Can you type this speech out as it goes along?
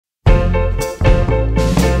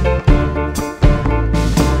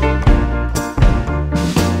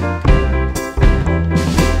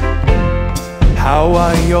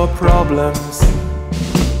your problems?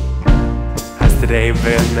 Has today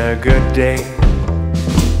been a good day?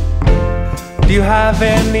 Do you have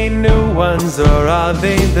any new ones, or are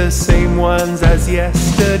they the same ones as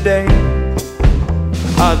yesterday?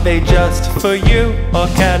 Are they just for you, or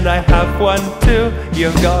can I have one too?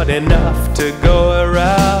 You've got enough to go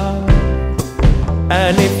around.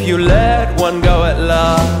 And if you let one go at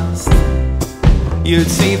last, you'd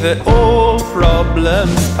see that all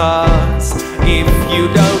problems pass. If you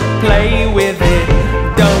don't play with it,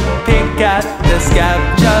 don't pick at the scab,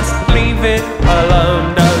 just leave it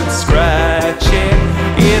alone, don't scratch it.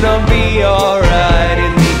 It'll be alright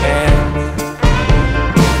in the end.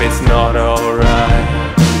 If it's not alright,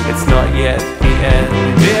 it's not yet the end.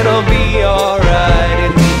 It'll be alright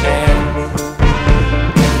in the end.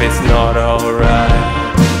 If it's not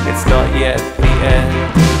alright, it's not yet the end.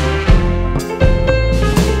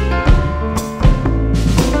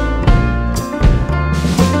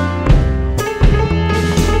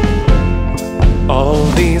 All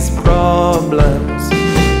these problems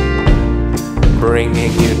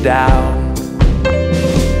bringing you down,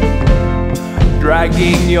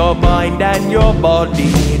 dragging your mind and your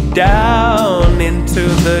body down into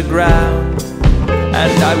the ground.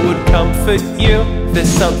 And I would comfort you, there's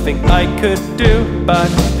something I could do,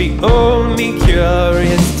 but the only cure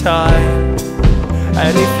is time.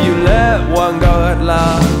 And if you let one go at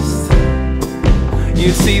last,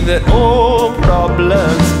 you see that all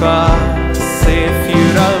problems pass. If you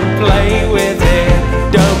don't play with it,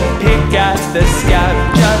 don't pick at the scab,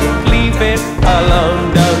 just leave it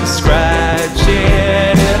alone, don't scratch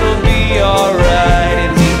it. It'll be alright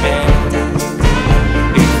in the end.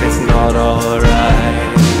 If it's not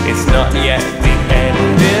alright, it's not yet the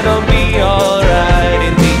end. It'll be alright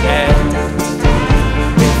in the end.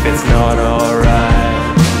 If it's not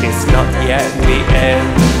alright, it's not yet the end.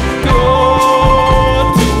 Go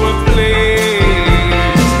to a place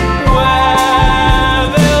where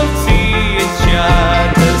they'll teach ya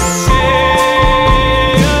to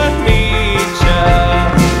sing and nature.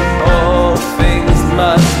 All things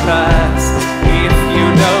must pass. If you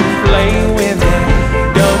don't play with it,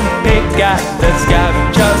 don't pick at the scab,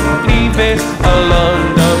 just leave it alone,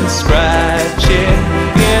 don't scratch it.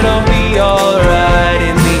 It'll be alright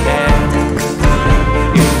in the end.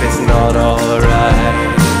 If it's not alright,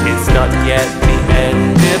 it's not yet the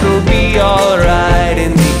end. It'll be alright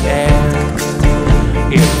in the end.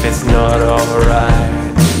 If it's not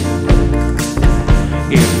alright,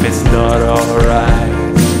 if it's not alright,